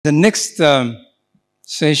The next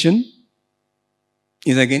session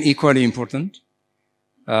is again equally important,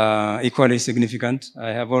 equally significant. I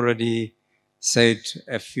have already said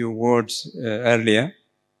a few words earlier,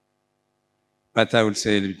 but I will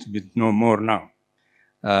say a little bit no more now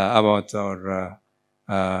about our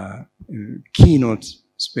keynote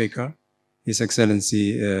speaker, His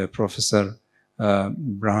Excellency Professor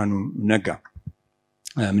Birhanu Nega,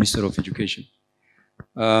 Minister of Education.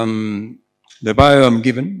 The bio I'm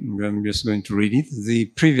given, I'm just going to read it. The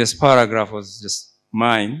previous paragraph was just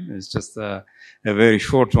mine. It's just a very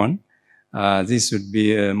short one. This would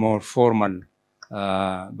be a more formal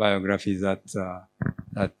biography that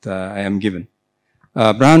I am given.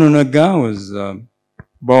 Birhanu Nega was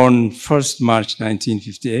born 1st March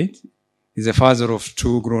 1958. He's the father of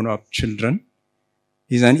 2 grown-up children.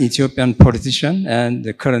 He's an Ethiopian politician and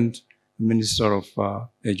the current Minister of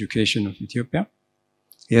Education of Ethiopia.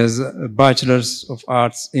 He has a Bachelor's of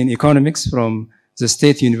Arts in Economics from the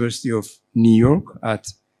State University of New York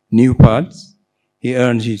at New Paltz. He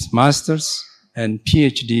earned his Master's and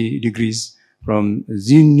PhD degrees from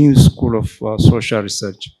the New School of Social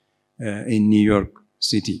Research in New York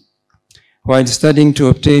City. While studying to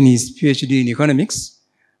obtain his PhD in Economics,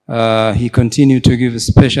 he continued to give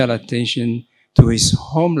special attention to his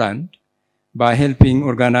homeland by helping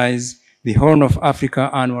organize the Horn of Africa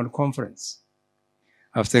Annual Conference.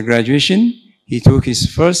 After graduation, he took his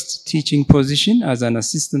first teaching position as an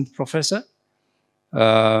assistant professor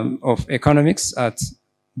of economics at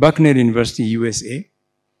Bucknell University, USA.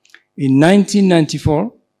 In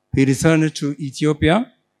 1994, he returned to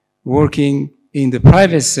Ethiopia, working in the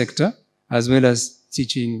private sector as well as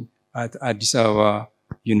teaching at Addis Ababa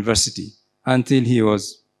University until he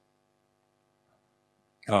was,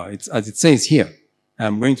 it's as it says here.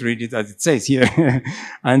 I'm going to read it as it says here,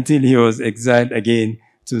 until he was exiled again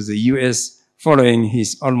to the US following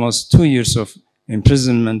his almost 2 years of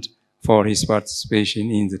imprisonment for his participation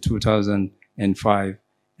in the 2005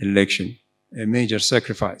 election, a major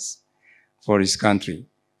sacrifice for his country,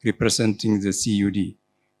 representing the CUD.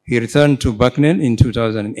 He returned to Bucknell in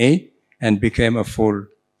 2008 and became a full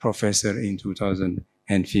professor in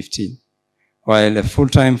 2015. While a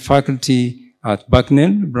full-time faculty at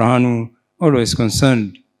Bucknell, Birhanu, always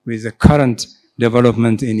concerned with the current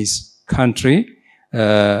development in his country,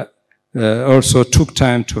 also took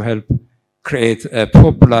time to help create a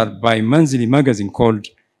popular bi-monthly magazine called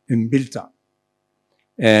Mbilta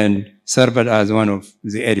and served as one of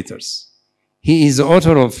the editors. He is the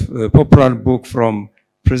author of a popular book from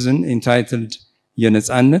prison entitled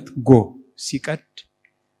Yenetzanet Go Sikat,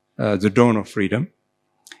 The Dawn of Freedom.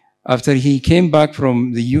 After he came back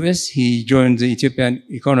from the US, he joined the Ethiopian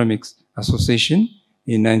Economy Association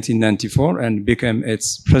in 1994 and became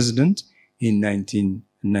its president in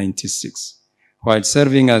 1996. While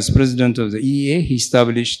serving as president of the EEA, he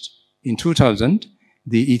established in 2000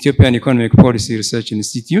 the Ethiopian Economic Policy Research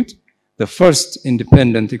Institute, the first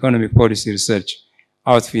independent economic policy research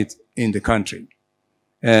outfit in the country,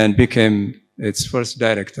 and became its first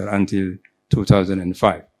director until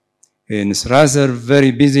 2005. In his rather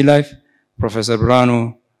very busy life, Professor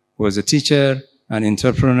Birhanu was a teacher, an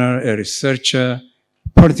entrepreneur, a researcher,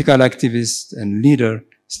 political activist, and leader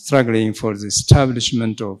struggling for the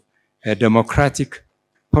establishment of a democratic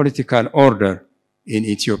political order in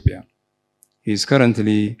Ethiopia. He is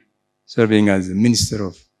currently serving as the Minister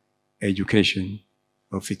of Education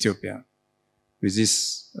of Ethiopia. With this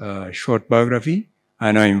short biography,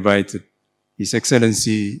 I now invite His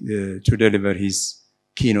Excellency to deliver his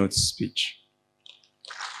keynote speech.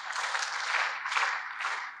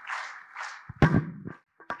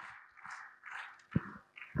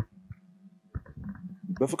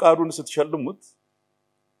 በፍቃዱን ስትሸልሙት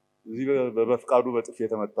እዚህ በፍቃዱ በጥፍ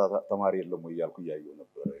የተመታ ተማሪ የለም ወይ ያልኩ ያየው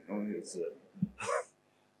ነበር ነው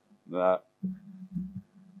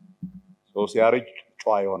ሰው ሲያረጅ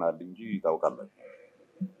ጫዋ ይሆናል እንጂ ታውቃላችሁ.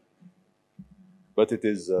 But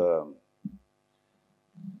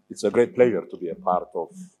it's a great pleasure to be a part of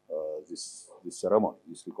this ceremony,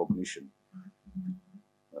 this recognition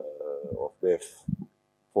of death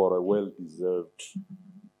for a well-deserved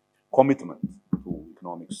commitment to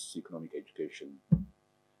economic education,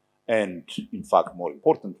 and in fact, more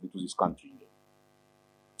importantly, to this country.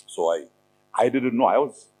 So I didn't know.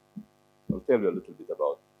 I'll tell you a little bit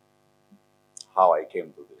about how I came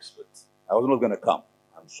to this, but I was not going to come.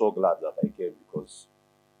 I'm so glad that I came because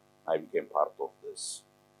I became part of this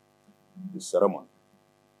ceremony.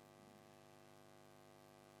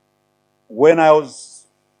 When I was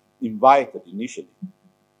invited initially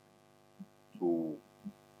to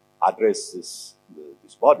address this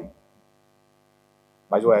body,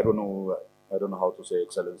 by the way, I don't know I don't know how to say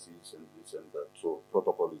excellencies and this and that. So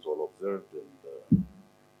protocol is all observed, and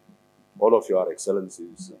all of you are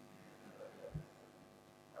excellencies.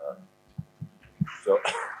 So,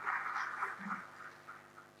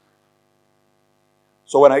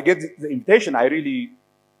 so when I get the invitation, I really,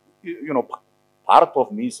 part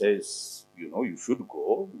of me says, you should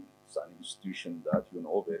go. It's an institution that you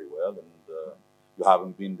know very well, and you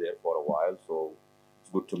haven't been there for a while, so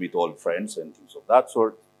it's good to meet old friends and things of that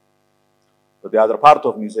sort. But the other part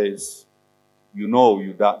of me says, you know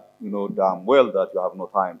damn well that you have no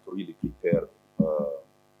time to really prepare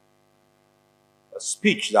a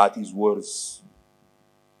speech that is worth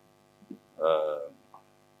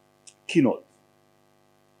keynote.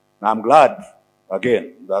 Now I'm glad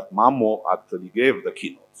again that Mamo actually gave the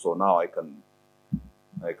keynote, so now I can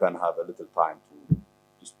have a little time to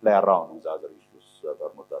just play around with other issues that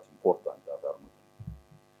are not that important.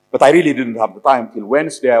 But I really didn't have the time till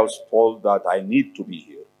Wednesday. I was told that I need to be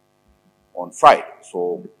here on Friday.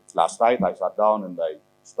 So last night I sat down and I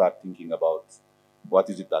started thinking about what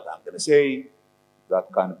is it that I'm going to say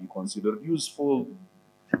that can be considered useful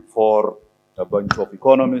for a bunch of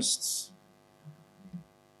economists.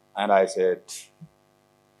 And I said,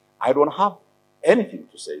 I don't have anything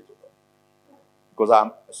to say to them because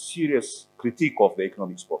I'm a serious critique of the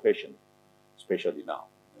economics profession, especially now.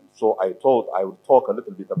 And so I thought I would talk a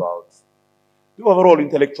little bit about the overall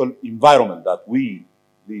intellectual environment that we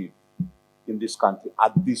live in this country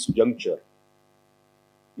at this juncture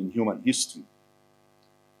in human history,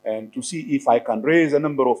 and to see if I can raise a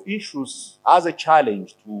number of issues as a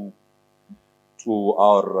challenge to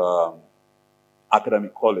our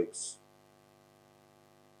academic colleagues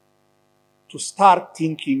to start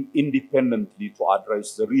thinking independently to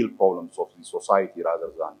address the real problems of the society rather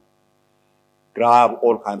than grab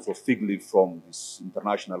all kinds of fig leaf from these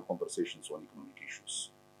international conversations on economic issues.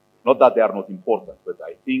 Not that they are not important, but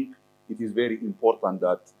I think it is very important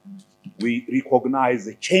that we recognize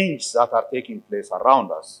the changes that are taking place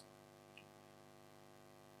around us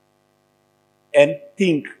and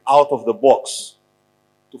think out of the box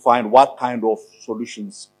to find what kind of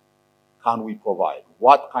solutions can we provide,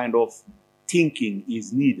 what kind of thinking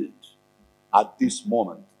is needed at this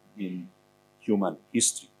moment in human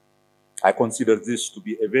history. I consider this to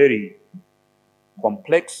be a very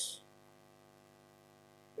complex,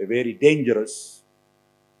 a very dangerous,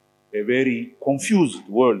 a very confused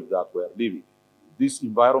world that we're living in. This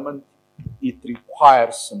environment, it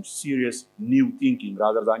requires some serious new thinking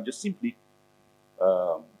rather than just simply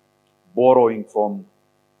borrowing from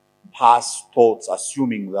past thoughts,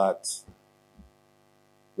 assuming that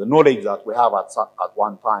the knowledge that we have at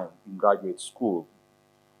one time in graduate school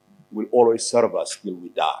will always serve us till we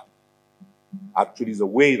die. Actually, the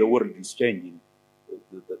way the world is changing,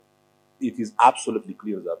 it is absolutely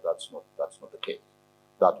clear that that's not the case.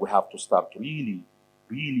 That we have to start to really,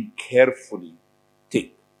 really carefully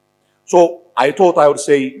think. So I thought I would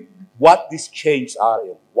say what these changes are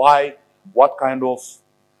and why, what kind of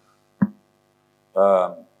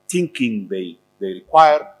thinking they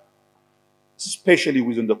require, especially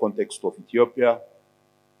within the context of Ethiopia.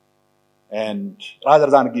 And rather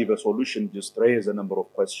than give a solution, just raise a number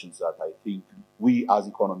of questions that I think we as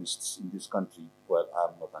economists in this country, well,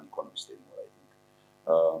 I'm not an economist anymore, I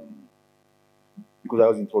think. Because I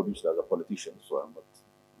was introduced as a politician, so I'm not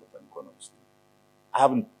an economist. I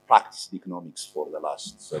haven't practiced economics for the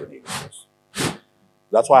last 7-8 years.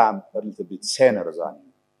 That's why I'm a little bit saner than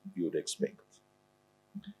you would expect.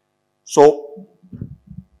 So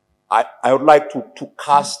I would like to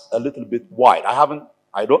cast a little bit wide.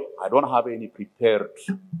 I don't have any prepared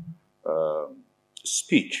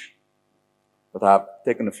speech, but I have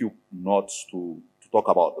taken a few notes to talk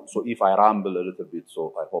about them. So if I ramble a little bit,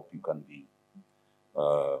 so I hope you can be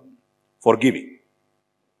forgiving.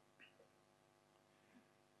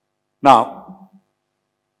 Now,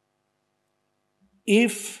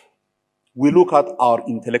 if we look at our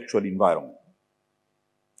intellectual environment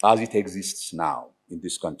as it exists now in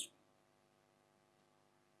this country,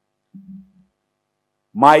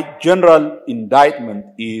 my general indictment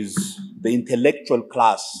is the intellectual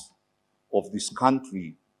class of this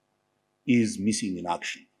country is missing in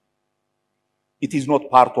action. It is not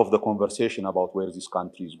part of the conversation about where this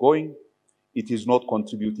country is going. It is not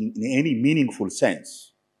contributing in any meaningful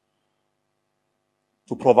sense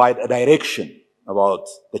to provide a direction about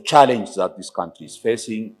the challenge that this country is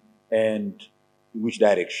facing and in which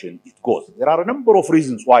direction it goes. There are a number of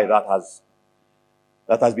reasons why that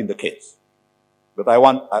has been the case. But I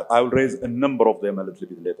will raise a number of them a little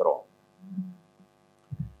bit later on.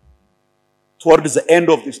 Towards the end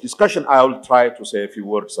of this discussion, I will try to say a few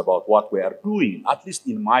words about what we are doing, at least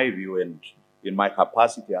in my view, and in my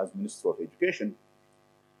capacity as Minister of Education,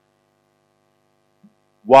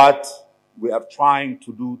 what we are trying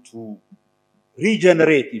to do to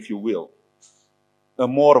regenerate, if you will, a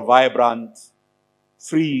more vibrant,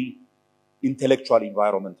 free, intellectual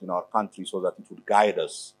environment in our country so that it would guide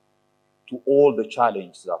us to all the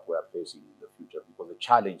challenges that we are facing in the future, because the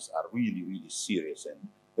challenges are really, really serious and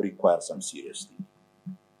require some serious thinking.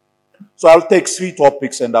 So I'll take 3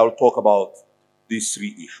 topics and I'll talk about these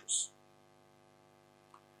 3 issues.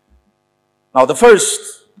 Now, the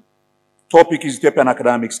first topic is Ethiopian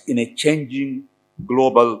academics in a changing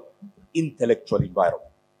global intellectual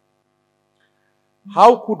environment.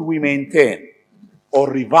 How could we maintain or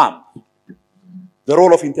revamp the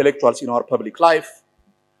role of intellectuals in our public life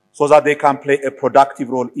so that they can play a productive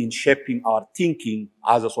role in shaping our thinking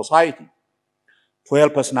as a society to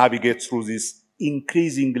help us navigate through this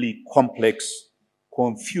increasingly complex,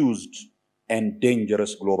 confused, and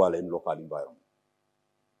dangerous global and local environment?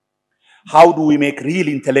 How do we make real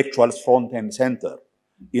intellectuals front and center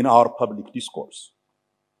in our public discourse?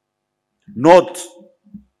 Not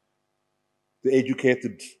the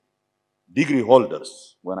educated degree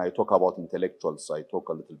holders. When I talk about intellectuals, I talk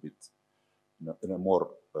a little bit in a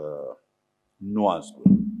more nuanced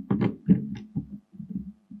way.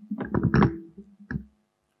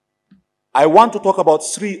 I want to talk about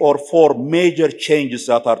 3 or 4 major changes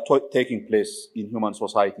that are taking place in human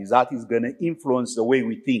society that is going to influence the way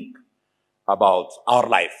we think about our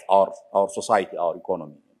life, our society, our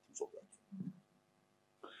economy, and things like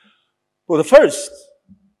that. So the first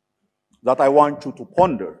that I want you to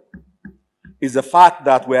ponder is the fact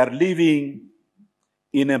that we are living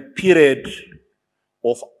in a period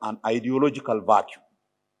of an ideological vacuum.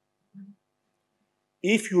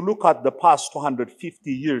 If you look at the past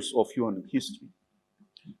 250 years of human history,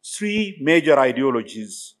 3 major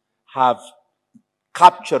ideologies have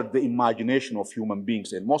captured the imagination of human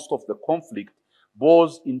beings, and most of the conflict,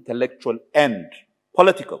 both intellectual and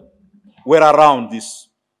political, were around these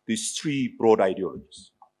 3 broad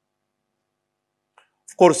ideologies.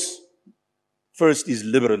 Of course, first is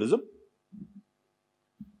liberalism.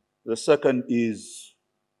 The second is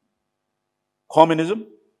communism.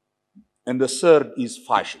 And the third is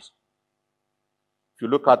fascism. If you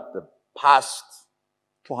look at the past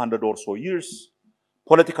 200 or so years,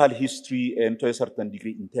 political history and to a certain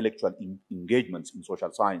degree intellectual engagements in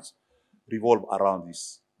social science revolve around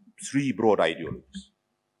these 3 broad ideologies.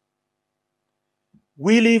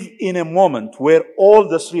 We live in a moment where all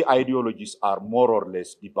the 3 ideologies are more or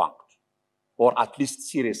less debunked, or at least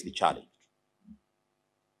seriously challenged.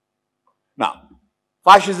 Now,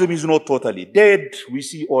 fascism is not totally dead. We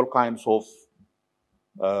see all kinds of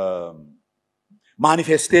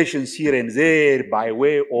manifestations here and there by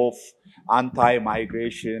way of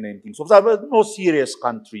anti-migration and things of that. But no serious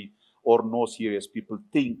country or no serious people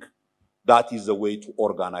think that is the way to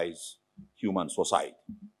organize human society.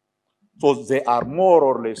 So they are more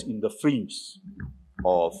or less in the fringe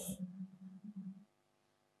of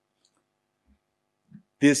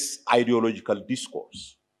this ideological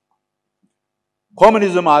discourse.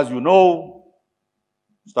 Communism, as you know,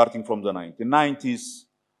 starting from the 1990s,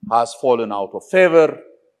 has fallen out of favor,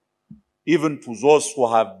 even to those who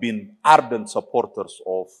have been ardent supporters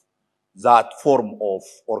of that form of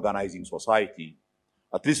organizing society,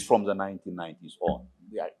 at least from the 1990s on.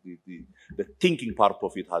 The thinking part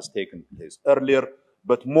of it has taken place earlier,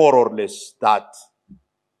 but more or less that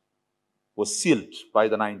was sealed by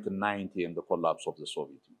the 1990 and the collapse of the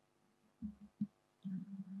Soviet Union.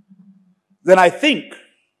 Then I think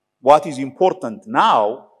what is important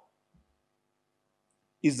now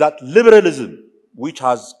is that liberalism, which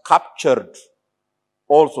has captured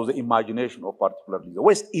also the imagination of particularly the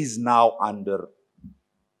West, is now under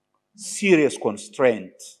serious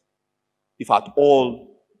constraint, if at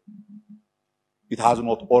all it has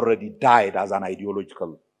not already died as an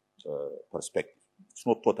ideological perspective. It's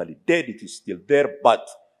not totally dead, it is still there, but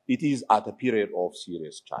it is at a period of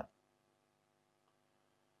serious challenge.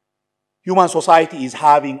 Human society is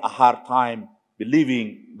having a hard time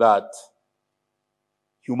believing that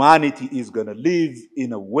humanity is going to live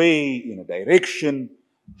in a way, in a direction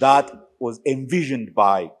that was envisioned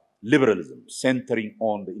by liberalism, centering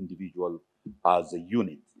on the individual as a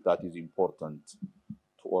unit that is important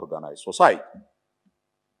to organize society.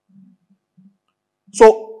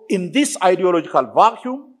 So, in this ideological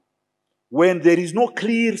vacuum, when there is no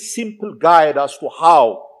clear, simple guide as to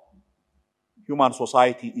how human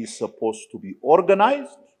society is supposed to be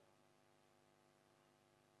organized,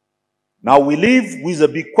 now we live with a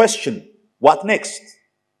big question: what next?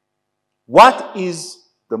 What is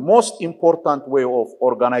the most important way of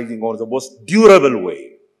organizing, or the most durable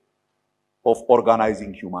way of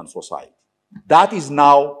organizing human society. That is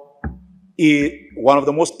now one of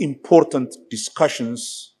the most important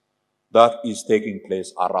discussions that is taking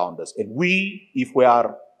place around us. And we, if we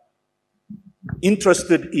are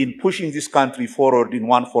interested in pushing this country forward in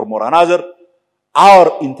one form or another,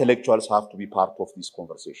 our intellectuals have to be part of this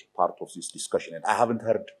conversation, part of this discussion. And I haven't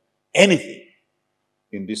heard anything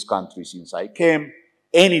in this country since I came,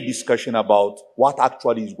 any discussion about what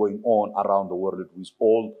actually is going on around the world with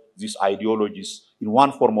all these ideologies in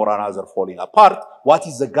one form or another falling apart. What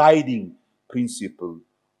is the guiding principle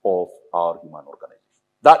of our human organization?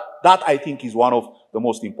 That I think is one of the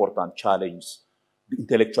most important challenges, the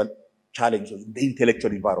intellectual challenges, the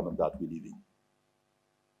intellectual environment that we live in.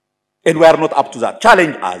 And we are not up to that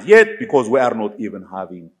challenge as yet because we are not even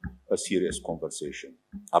having a serious conversation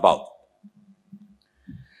about it.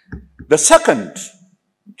 The second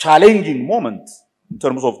challenging moment in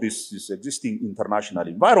terms of this existing international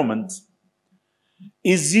environment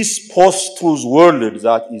is this post-truth world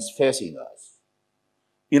that is facing us.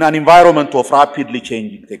 In an environment of rapidly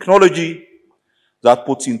changing technology that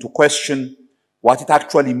puts into question what it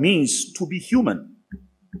actually means to be human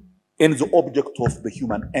and the object of the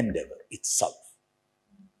human endeavor itself.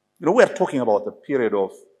 You know, we are talking about a period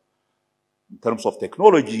of, in terms of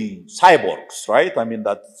technology, cyborgs, right? I mean,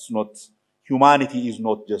 that's not, humanity is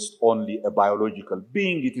not just only a biological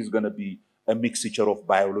being, it is going to be a mixture of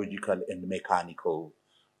biological and mechanical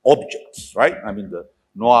objects, right? I mean, the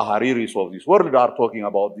Noah Hariris of this world are talking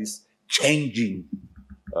about this changing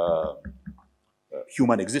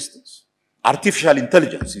human existence. Artificial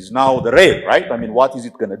intelligence is now the rave, right? I mean, what is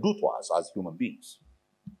it going to do to us as human beings?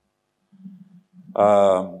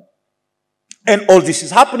 And all this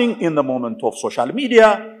is happening in the moment of social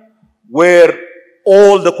media, where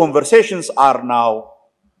all the conversations are now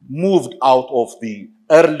moved out of the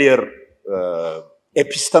earlier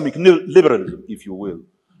epistemic liberalism, if you will,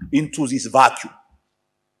 into this vacuum.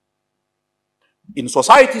 In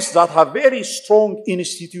societies that have very strong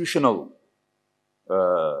institutional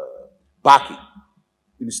backing,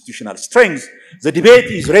 institutional strength, the debate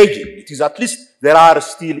is raging. It is at least there are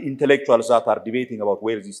still intellectuals that are debating about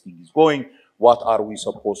where this thing is going, what are we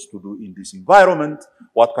supposed to do in this environment,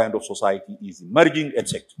 what kind of society is emerging,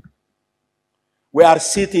 etc. We are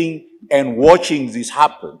sitting and watching this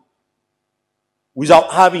happen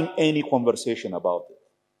without having any conversation about it.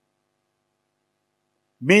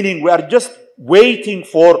 Meaning we are just waiting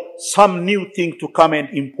for some new thing to come and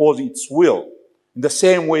impose its will in the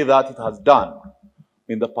same way that it has done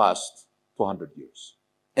in the past 200 years.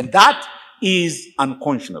 And that is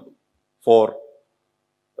unconscionable for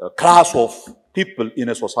a class of people in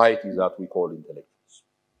a society that we call intellectuals.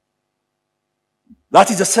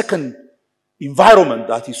 That is the second environment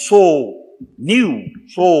that is so new,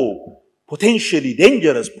 so potentially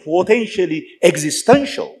dangerous, potentially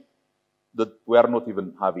existential, that we are not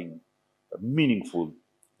even having a meaningful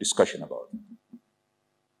discussion about it.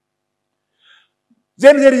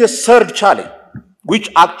 Then there is a third challenge, which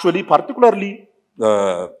actually particularly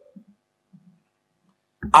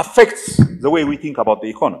affects the way we think about the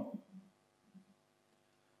economy.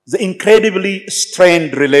 The incredibly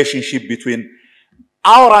strained relationship between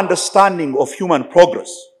our understanding of human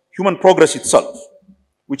progress itself,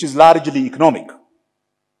 which is largely economic,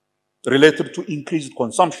 related to increased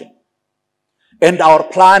consumption, and our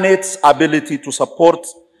planet's ability to support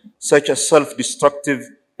such a self-destructive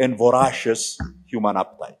and voracious human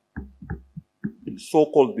appetite.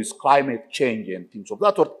 So-called this climate change and things of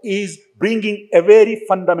that sort is bringing a very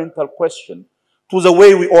fundamental question to the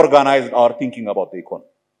way we organize our thinking about the economy.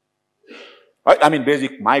 Right? I mean,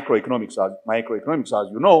 basic microeconomics, as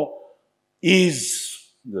you know, is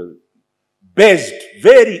based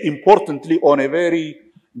very importantly on a very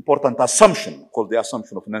important assumption called the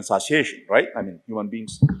assumption of non-satiation, right? I mean, human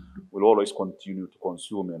beings will always continue to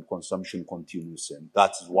consume and consumption continues, and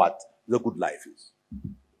that's what the good life is.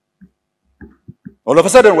 All of a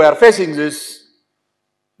sudden, we are facing this,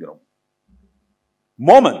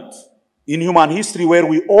 moment in human history where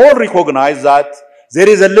we all recognize that there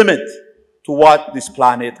is a limit to what this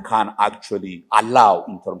planet can actually allow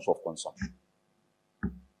in terms of consumption.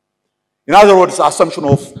 In other words, the assumption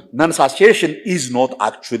of non-satiation is not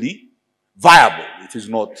actually viable. It is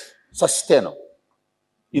not sustainable.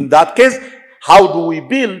 In that case, how do we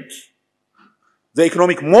build the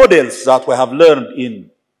economic models that we have learned in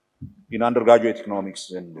undergraduate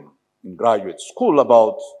economics and in graduate school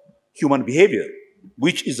about human behavior,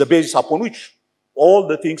 which is the basis upon which all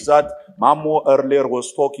the things that Mamo earlier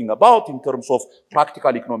was talking about in terms of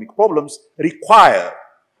practical economic problems require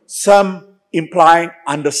some implying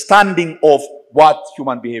understanding of what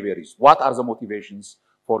human behavior is. What are the motivations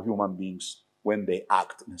for human beings when they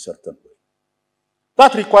act in a certain way.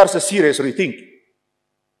 That requires a serious rethinking.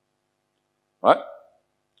 Right?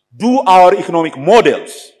 Do our economic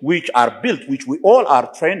models, which are built, which we all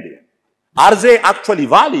are trained in, are they actually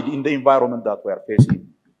valid in the environment that we are facing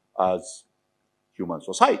as human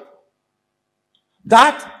society?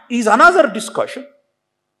 That is another discussion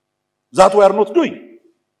that we are not doing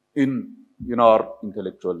in our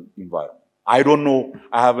intellectual environment. I don't know,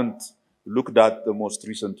 I haven't looked at the most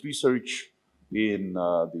recent research in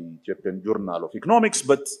the Ethiopian Journal of Economics,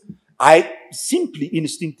 but I simply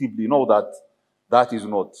instinctively know that that is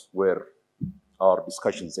not where our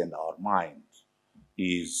discussions and our mind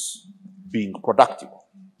is being productive.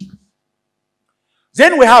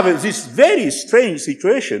 Then we have this very strange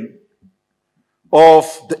situation of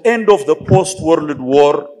the end of the post-World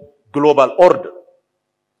War global order,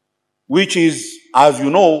 which is, as you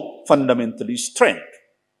know, fundamentally strained.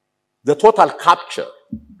 The total capture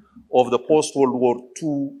of the post-World War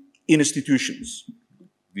II institutions,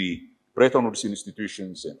 the Bretton Woods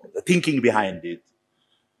institutions and the thinking behind it,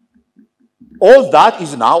 all that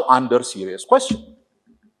is now under serious question.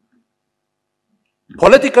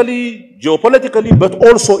 Politically, geopolitically, but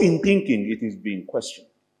also in thinking, it is being questioned.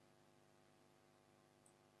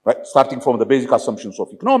 Right? Starting from the basic assumptions of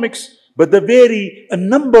economics, but a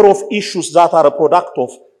number of issues that are a product of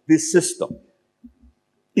this system,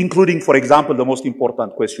 including, for example, the most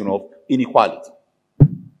important question of inequality.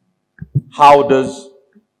 How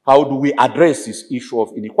do we address this issue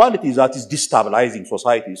of inequality that is destabilizing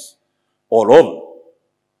societies all over?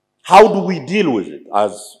 How do we deal with it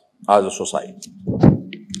as a society?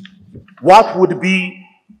 What would be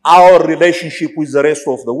our relationship with the rest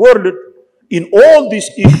of the world in all these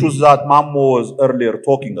issues that Mammo was earlier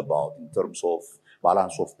talking about in terms of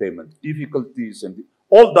balance of payment difficulties, and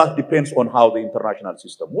all that depends on how the international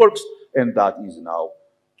system works, and that is now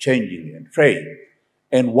changing and fraying.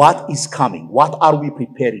 And what is coming? What are we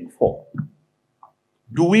preparing for?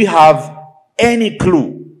 Do we have any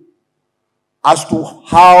clue as to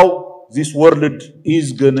how this world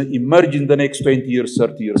is going to emerge in the next 20 years,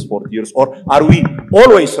 30 years, 40 years? Or are we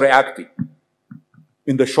always reacting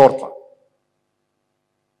in the short run?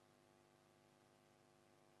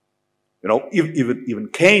 You know, even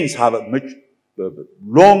Keynes had a much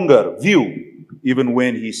longer view, even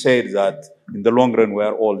when he said that in the long run we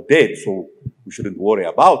are all dead, so we shouldn't worry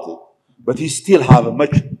about it. But he still has a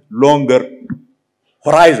much longer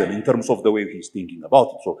horizon in terms of the way he's thinking about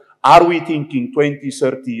it. So are we thinking 20,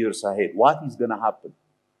 30 years ahead? What is going to happen?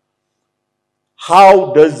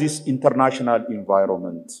 How does this international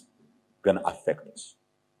environment going to affect us?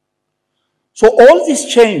 So all these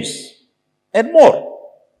changes and more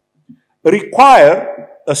require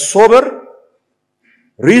a sober,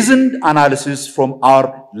 reasoned analysis from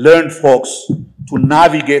our learned folks to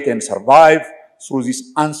navigate and survive through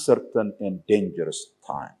these uncertain and dangerous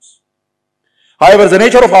times. However, the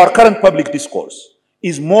nature of our current public discourse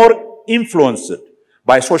is more influenced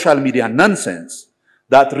by social media nonsense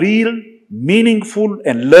than real, meaningful,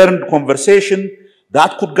 and learned conversation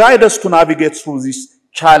that could guide us to navigate through this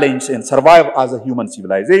challenge and survive as a human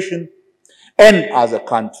civilization and as a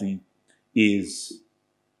country is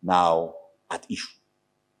now at issue.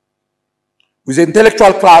 With the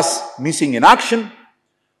intellectual class missing in action,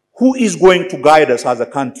 who is going to guide us as a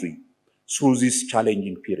country through this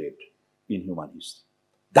challenging period in human history?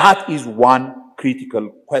 That is one critical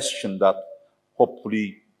question that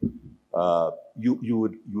hopefully you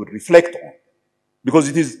would reflect on. Because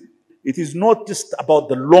it is not just about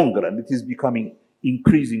the long run, it is becoming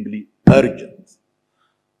increasingly urgent.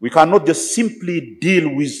 We cannot just simply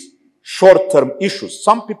deal with short-term issues.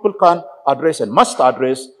 Some people can address and must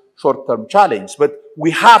address short-term challenge, but we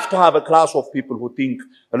have to have a class of people who think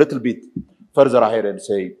a little bit further ahead and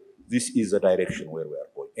say, this is the direction where we are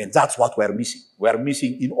going. And that's what we're missing. We're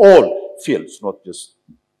missing in all fields, not just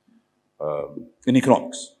in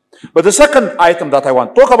economics. But the second item that I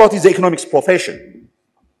want to talk about is the economics profession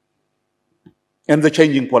and the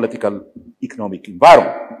changing political economic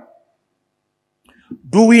environment.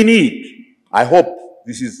 Do we need, I hope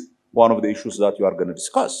this is one of the issues that you are going to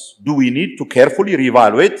discuss, do we need to carefully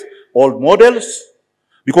reevaluate old models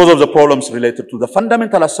because of the problems related to the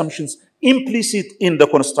fundamental assumptions implicit in the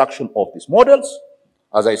construction of these models?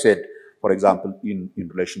 As I said, for example, in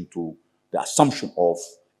relation to the assumption of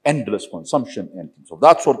endless consumption and things of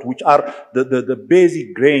that sort, which are the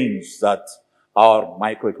basic grains that our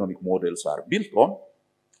microeconomic models are built on,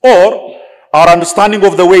 or our understanding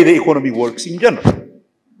of the way the economy works in general.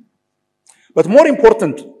 But more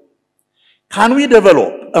important, can we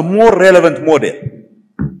develop a more relevant model,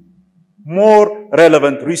 more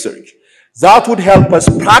relevant research that would help us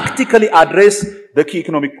practically address the key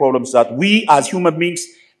economic problems that we as human beings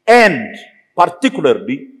and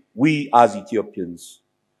particularly we as Ethiopians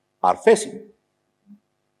are facing.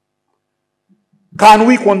 Can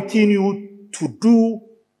we continue to do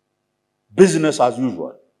business as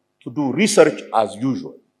usual, to do research as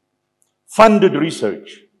usual, funded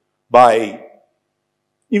research by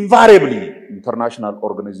invariably international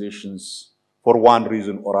organizations for one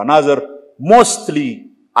reason or another, mostly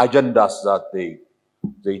agendas that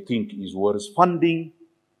they think is worth funding,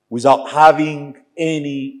 without having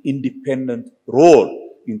any independent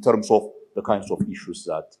role in terms of the kinds of issues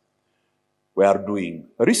that we are doing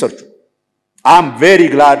research on. I'm very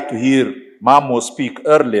glad to hear Mamo speak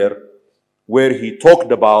earlier, where he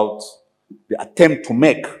talked about the attempt to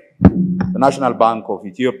make the National Bank of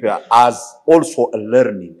Ethiopia as also a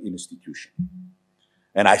learning institution.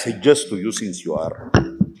 And I suggest to you, since you are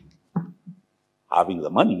having the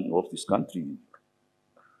money of this country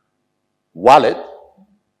wallet,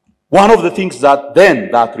 one of the things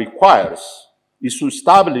that requires is to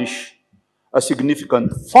establish a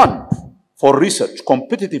significant fund for research,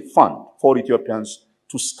 competitive fund for Ethiopians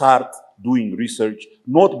to start doing research,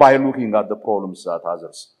 not by looking at the problems that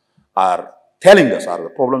others are telling us are the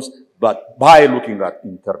problems, but by looking at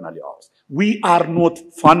internally ours. We are not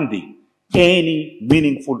funding any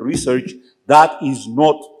meaningful research that is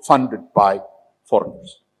not funded by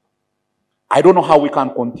foreigners. I don't know how we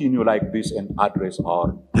can continue like this and address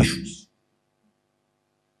our issues.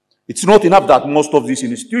 It's not enough that most of these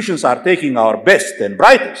institutions are taking our best and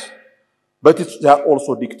brightest, but they are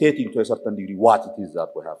also dictating to a certain degree what it is that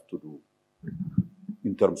we have to do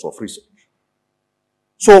in terms of research.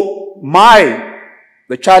 So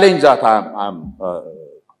the challenge that I'm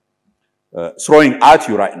throwing at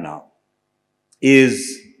you right now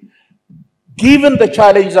is, given the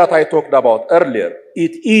challenge that I talked about earlier,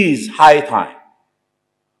 it is high time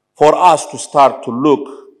for us to start to look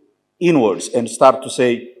inwards and start to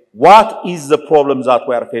say, what is the problem that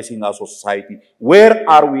we are facing as a society? Where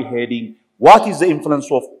are we heading? What is the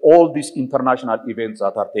influence of all these international events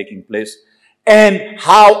that are taking place? And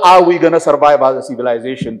how are we going to survive as a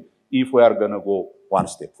civilization if we are going to go one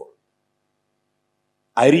step forward?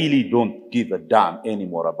 I really don't give a damn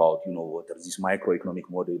anymore about, whether this microeconomic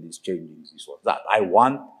model is changing this or that. I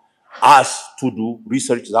want us to do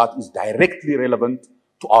research that is directly relevant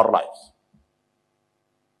to our lives.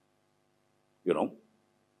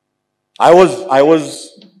 I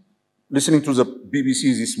was listening to the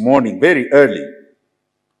BBC this morning, very early,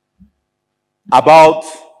 about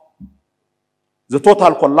the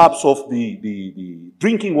total collapse of the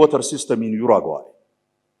drinking water system in Uruguay,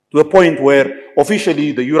 to the point where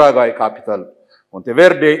officially the Uruguay capital,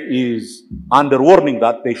 Monteverde, is under warning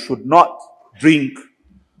that they should not drink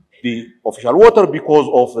the official water because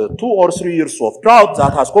of 2 or 3 years of drought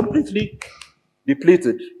that has completely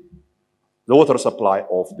depleted the water supply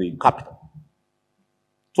of the capital.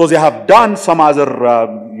 So they have done some other,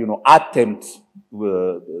 attempts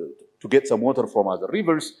to get some water from other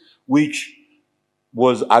rivers, which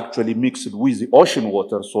was actually mixed with the ocean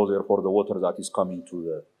water, so therefore the water that is coming to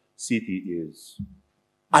the city is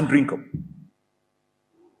undrinkable.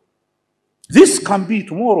 This can be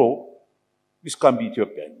tomorrow, this can be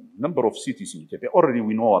Ethiopia. A number of cities in Ethiopia. Already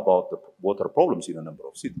we know about the water problems in a number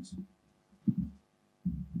of cities.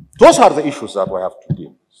 Those are the issues that we have to deal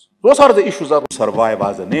with. Those are the issues that will survive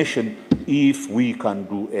as a nation if we can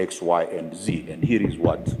do X, Y, and Z. And here is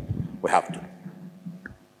what we have to do.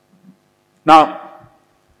 Now,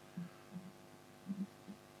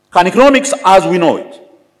 can economics as we know it,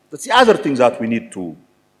 that's the other things that we need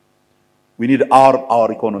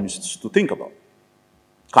our economists to think about.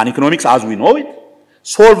 Can economics as we know it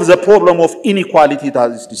solve the problem of inequality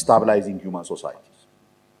that is destabilizing human societies?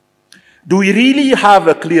 Do we really have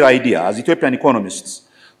a clear idea as Ethiopian economists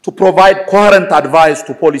to provide coherent advice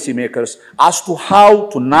to policymakers as to how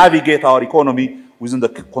to navigate our economy within the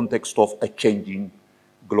context of a changing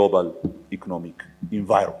global economic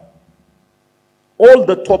environment? All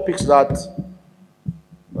the topics that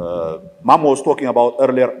Mamo was talking about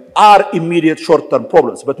earlier are immediate short-term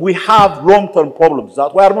problems, but we have long-term problems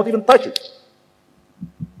that we are not even touching.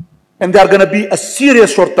 And they are going to be a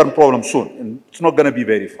serious short-term problem soon, and it's not going to be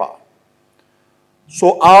very far.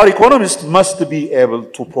 So our economists must be able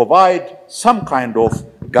to provide some kind of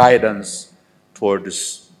guidance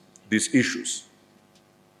towards these issues.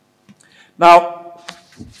 Now,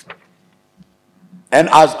 and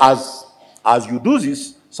as you do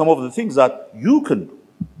this, some of the things that you can do.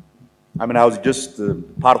 I mean, I was just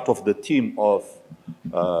part of the team of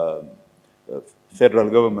federal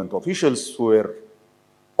government officials who were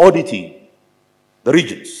auditing the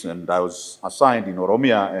regions, and I was assigned in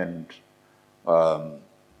Oromia, and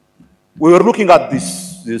we were looking at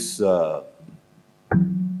this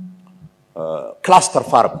cluster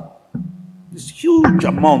farming, this huge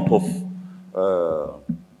amount of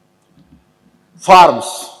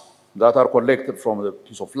farms that are collected from a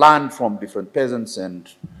piece of land from different peasants and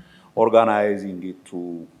organizing it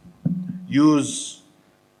to use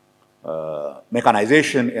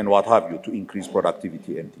mechanization and what have you to increase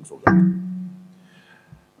productivity and things like that.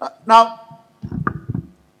 Now,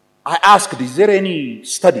 I asked, is there any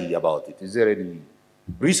study about it? Is there any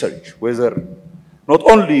research whether, not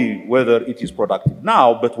only whether it is productive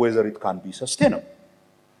now, but whether it can be sustainable?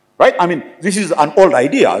 Right? I mean, this is an old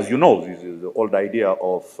idea, as you know. This is the old idea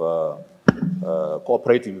of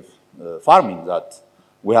cooperative farming that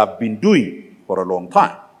we have been doing for a long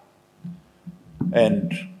time.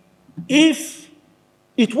 And if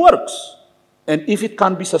it works, and if it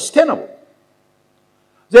can be sustainable,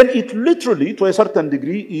 then it literally, to a certain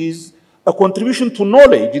degree, is a contribution to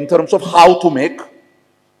knowledge in terms of how to make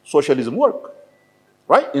socialism work,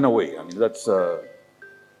 right? In a way, I mean, that's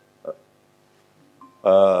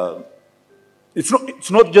it's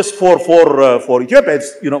not just for Ethiopia.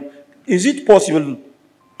 It's, you know, is it possible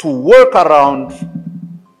to work around?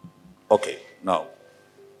 Okay, now,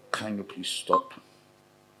 can you please stop?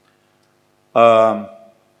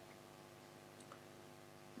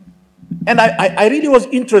 And I really was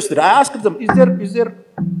interested. I asked them, is there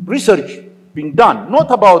research being done?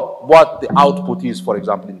 Not about what the output is, for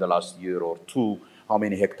example, in the last year or two, how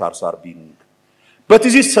many hectares are being, but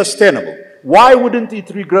is it sustainable? Why wouldn't it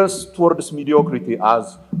regress towards mediocrity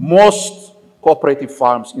as most cooperative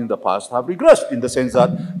farms in the past have regressed, in the sense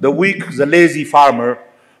that the weak, the lazy farmer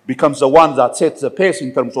becomes the one that sets the pace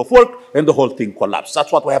in terms of work, and the whole thing collapses.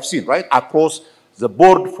 That's what we have seen, right, across the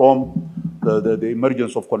board from the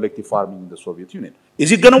emergence of collective farming in the Soviet Union.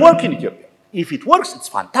 Is it going to work in Ethiopia? If it works, it's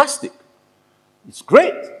fantastic. It's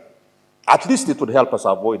great. At least it would help us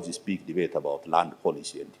avoid this big debate about land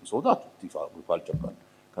policy and things so that if agriculture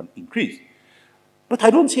can increase. But I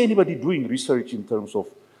don't see anybody doing research in terms of,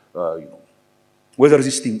 you know, whether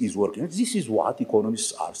this thing is working. This is what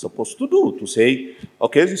economists are supposed to do, to say,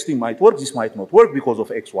 okay, this thing might work, this might not work because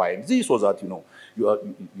of X, Y, and Z, so that, you know,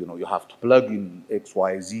 you have to plug in X,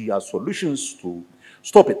 Y, Z as solutions to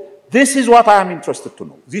stop it. This is what I am interested to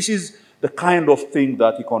know. This is the kind of thing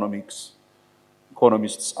that economists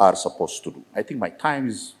are supposed to do. I think my time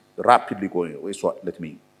is rapidly going away, so let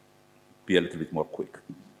me be a little bit more quick.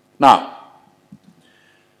 Now,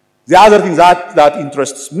 the other thing that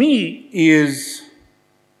interests me is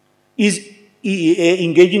EEA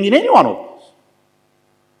engaging in any one of those.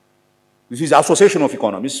 This is Association of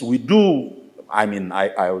Economists. We do, I mean,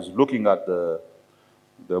 I was looking at the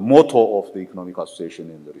motto of the Economic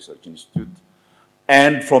Association in the Research Institute,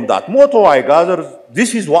 and from that motto I gathered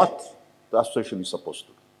this is what the association is supposed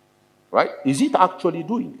to do, right? Is it actually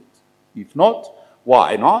doing it? If not,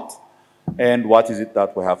 why not? And what is it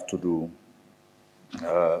that we have to do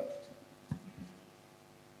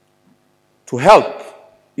to help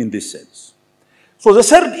in this sense? So the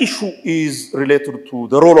third issue is related to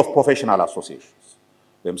the role of professional associations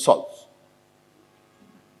themselves.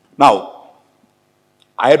 Now,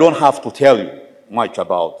 I don't have to tell you much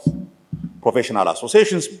about professional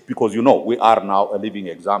associations because, you know, we are now a living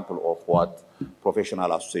example of what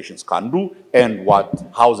professional associations can do and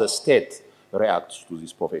how the state reacts to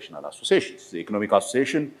these professional associations. The Economic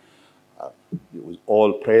Association, with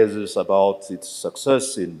all praises about its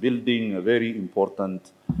success in building a very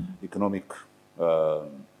important economic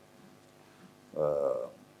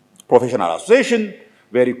professional association,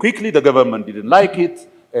 very quickly the government didn't like it,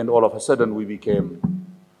 and all of a sudden we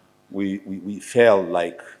felt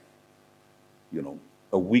like, you know,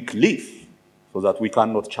 a weak leaf, so that we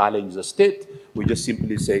cannot challenge the state. We just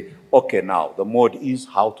simply say, okay, now the mode is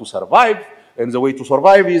how to survive, and the way to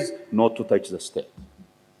survive is not to touch the state,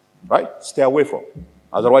 right? Stay away from it.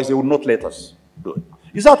 Otherwise, they will not let us do it.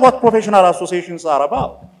 Is that what professional associations are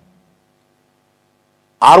about?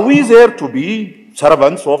 Are we there to be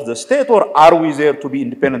servants of the state, or are we there to be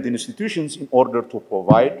independent institutions in order to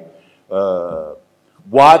provide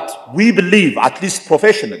what we believe, at least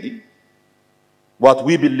professionally, what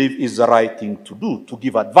we believe is the right thing to do, to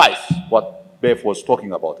give advice, what Bev was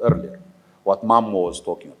talking about earlier, what Mammo was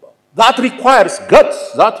talking about. That requires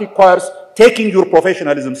guts. That requires taking your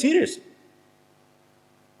professionalism seriously,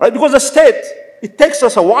 right? Because the state, it takes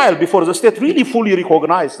us a while before the state really fully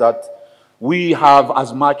recognizes that we have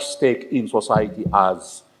as much stake in society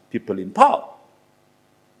as people in power.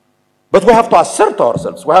 But we have to assert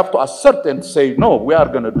ourselves. We have to assert and say, no, we are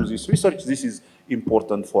going to do this research. This is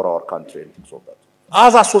important for our country and things like that.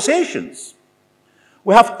 as associations,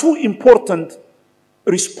 we have two important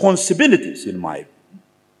responsibilities in my view.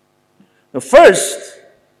 The first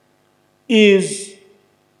is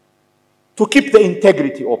to keep the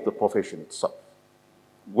integrity of the profession itself,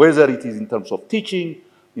 whether it is in terms of teaching,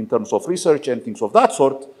 in terms of research and things of that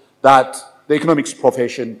sort, that the economics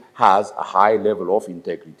profession has a high level of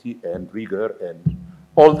integrity and rigor and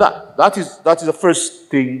all that. That is the first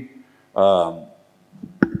thing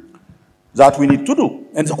that we need to do.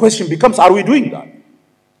 And the question becomes, are we doing that?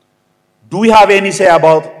 Do we have any say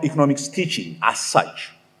about economics teaching as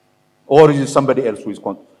such? Or is it somebody else who is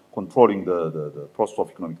controlling the process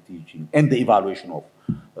of economic teaching and the evaluation of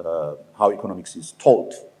how economics is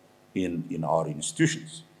taught in our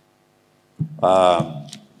institutions? What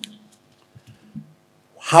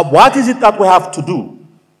is it that we have to do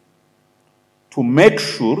to make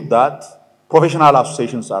sure that professional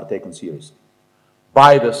associations are taken seriously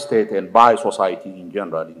by the state and by society in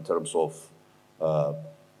general in terms of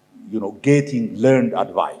getting learned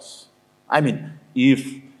advice? I mean,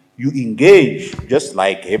 if you engage just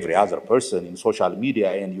like every other person in social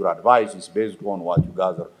media and your advice is based on what you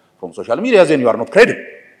gather from social media, then you are not credible,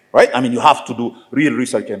 right? I mean, you have to do real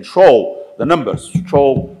research and show the numbers,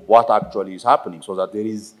 show what actually is happening, so that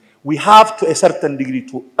we have to a certain degree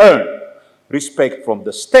to earn respect from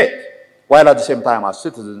the state, while at the same time as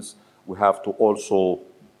citizens, we have to also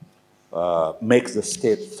make the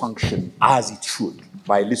state function as it should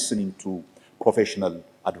by listening to professional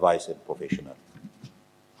advice and professional.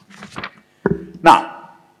 Now,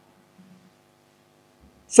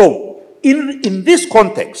 so in this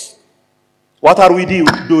context, what are we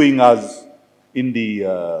doing as in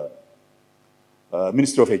the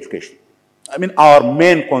Ministry of Education? I mean, our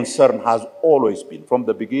main concern has always been, from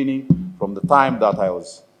the beginning, from the time that I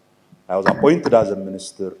was appointed as a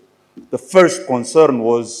minister, the first concern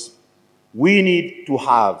was we need to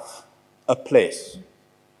have a place,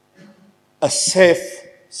 a safe,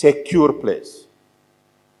 secure place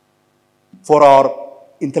for our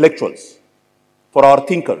intellectuals, for our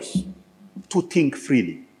thinkers, to think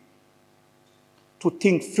freely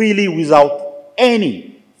without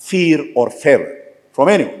any fear or favor from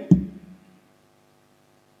anyone,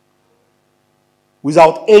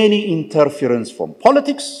 without any interference from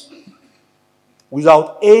politics,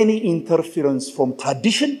 without any interference from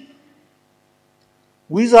tradition,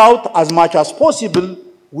 without, as much as possible,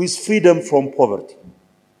 with freedom from poverty.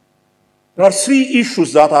 There are three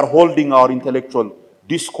issues that are holding our intellectual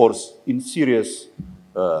discourse in serious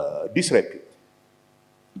disrepute.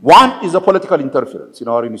 One is the political interference in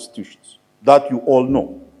our institutions, that you all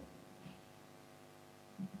know.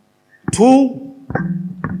 Two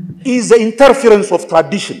is the interference of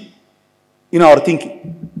tradition in our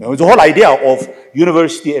thinking. The whole idea of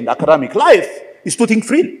university and academic life is to think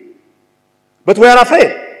freely. But we are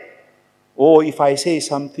afraid. Oh, if I say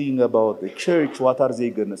something about the church, what are they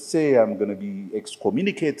going to say? I'm going to be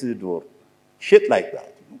excommunicated or shit like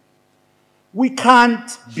that. We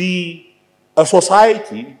can't be a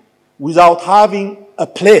society without having a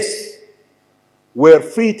place where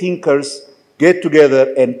free thinkers get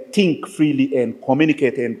together and think freely and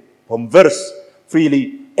communicate and converse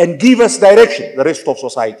freely and give us direction, the rest of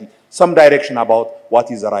society, some direction about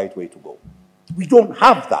what is the right way to go. We don't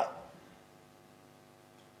have that.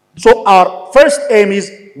 So our first aim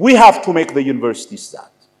is we have to make the universities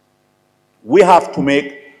that. We have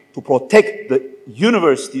to protect the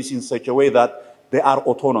universities in such a way that they are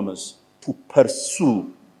autonomous to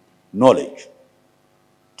pursue knowledge,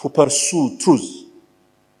 to pursue truth,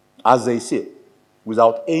 as they say,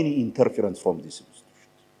 without any interference from these institutions.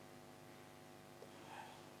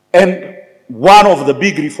 And one of the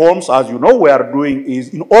big reforms, as you know, we are doing is,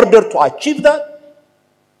 in order to achieve that,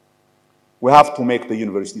 we have to make the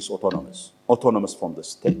universities autonomous from the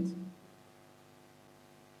state.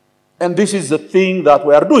 And this is the thing that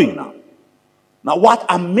we are doing now. Now, what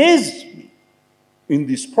amazed me in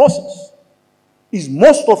this process is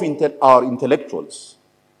most of our intellectuals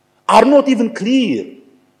are not even clear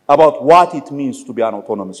about what it means to be an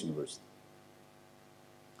autonomous university.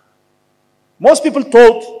 Most people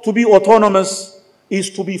thought to be autonomous is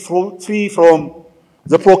to be free from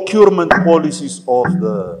the procurement policies of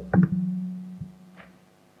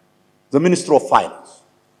the Ministry of Finance.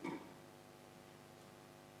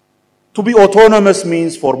 To be autonomous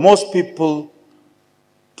means for most people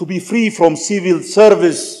to be free from civil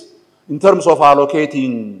service in terms of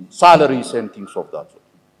allocating salaries and things of that sort.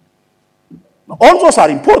 Now, all those are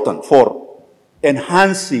important for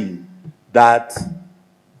enhancing that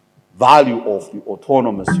value of the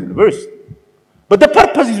autonomous university. But the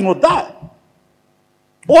purpose is not that.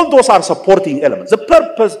 All those are supporting elements. The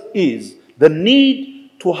purpose is the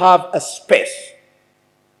need to have a space.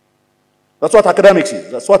 That's what academics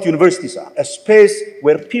is. That's what universities are. A space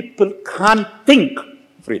where people can think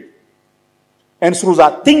freely. And through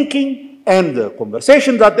that thinking and the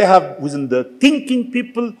conversation that they have within the thinking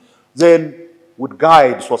people, then would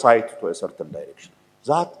guide society to a certain direction.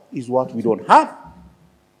 That is what we don't have.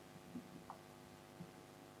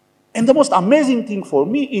 And the most amazing thing for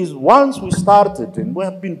me is once we started, and we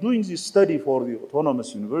have been doing this study for the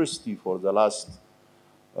Autonomous University for the last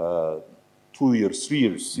 2 years, 3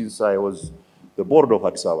 years, since I was the board of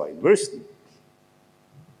Addis Ababa University.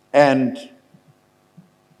 And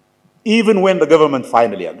even when the government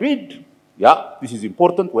finally agreed, yeah, this is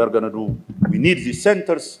important, we need these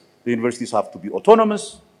centers, the universities have to be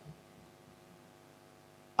autonomous.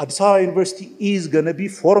 Addis Ababa University is going to be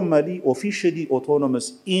formally, officially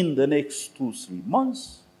autonomous in the next 2-3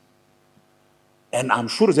 months. And I'm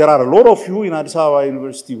sure there are a lot of you in Addis Ababa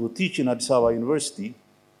University who teach in Addis Ababa University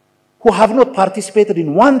who have not participated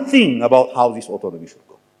in one thing about how this autonomy should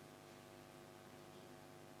go.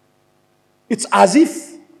 It's as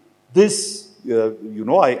if this,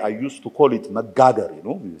 I used to call it Magagar,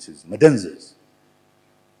 this is Medenzes.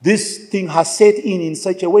 This thing has set in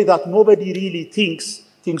such a way that nobody really thinks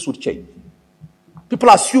things would change. People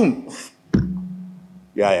assume,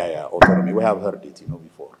 autonomy, we have heard it,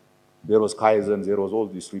 before. There was Kaizen, there was all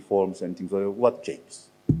these reforms and things. What changed?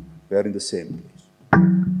 They are in the same place.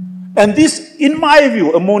 And this, in my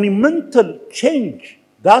view, a monumental change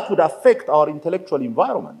that would affect our intellectual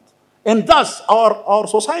environment and thus our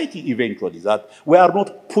society eventually, that we are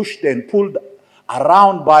not pushed and pulled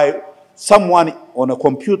around by someone on a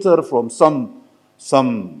computer from some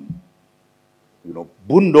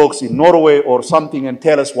boondocks in Norway or something and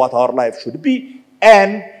tell us what our life should be,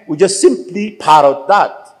 and we just simply parrot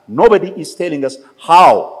that. Nobody is telling us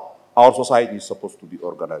how our society is supposed to be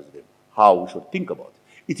organized and how we should think about it.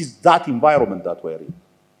 It is that environment that we're in.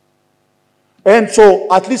 And so,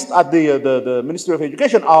 at least at the Ministry of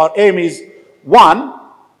Education, our aim is, one,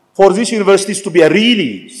 for these universities to be a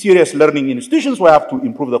really serious learning institutions, we have to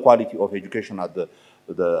improve the quality of education at the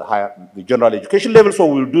general education level, so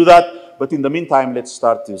we'll do that. But in the meantime, let's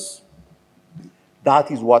start this.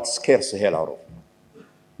 That is what scares the hell out of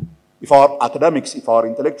me. If our academics, if our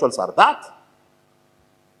intellectuals are that,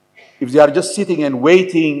 if they are just sitting and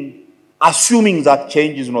waiting, assuming that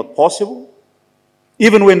change is not possible,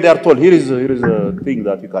 even when they are told, here is a thing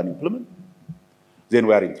that you can implement, then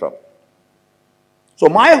we are in trouble. So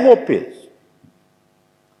my hope is,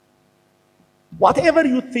 whatever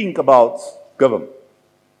you think about government,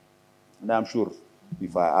 and I'm sure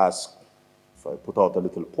if I put out a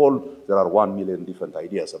little poll, there are 1 million different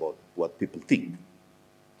ideas about what people think.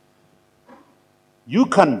 You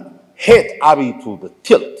can hate Abiy to the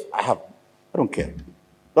tilt. I don't care.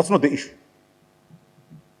 That's not the issue.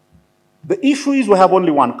 The issue is we have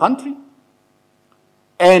only one country,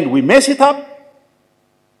 and we mess it up,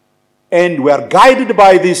 and we are guided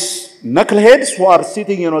by these knuckleheads who are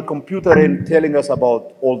sitting on a computer and telling us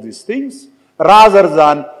about all these things, rather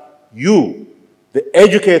than you, the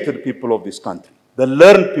educated people of this country, the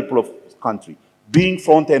learned people of this country, being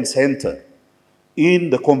front and center in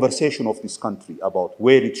the conversation of this country about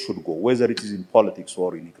where it should go, whether it is in politics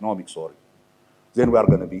or in economics, then we are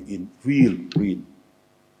going to be in real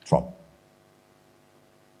trouble.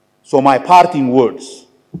 So my parting words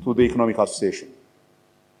to the Economic Association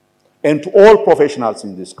and to all professionals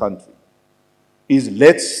in this country is,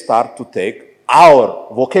 let's start to take our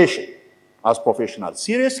vocation as professionals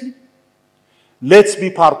seriously. Let's be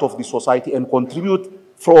part of the society and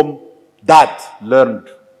contribute from that learned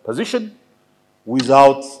position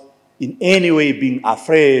without in any way being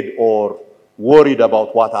afraid or worried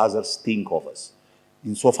about what others think of us.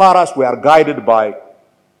 Insofar as we are guided by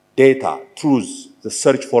data, truths, the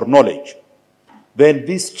search for knowledge, then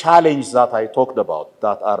this challenge that I talked about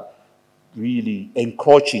that are really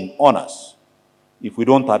encroaching on us, if we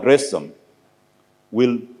don't address them,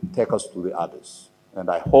 will take us to the others. And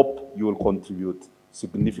I hope you will contribute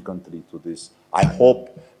significantly to this. I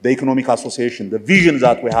hope the Economic Association, the vision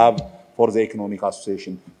that we have for the Economic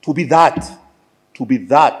Association, to be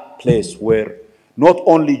that place where not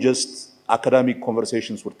only just academic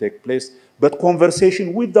conversations will take place, but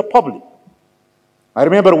conversation with the public. I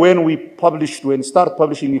remember when we started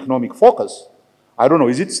publishing Economic Focus, I don't know,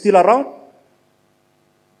 is it still around?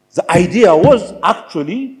 The idea was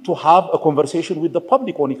actually to have a conversation with the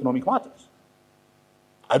public on economic matters.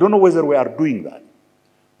 I don't know whether we are doing that,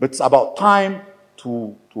 but it's about time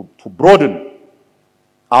to broaden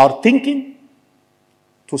our thinking,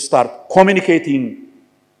 to start communicating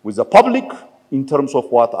with the public in terms of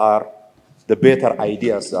what are the better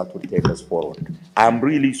ideas that will take us forward. I'm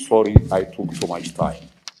really sorry I took too much time.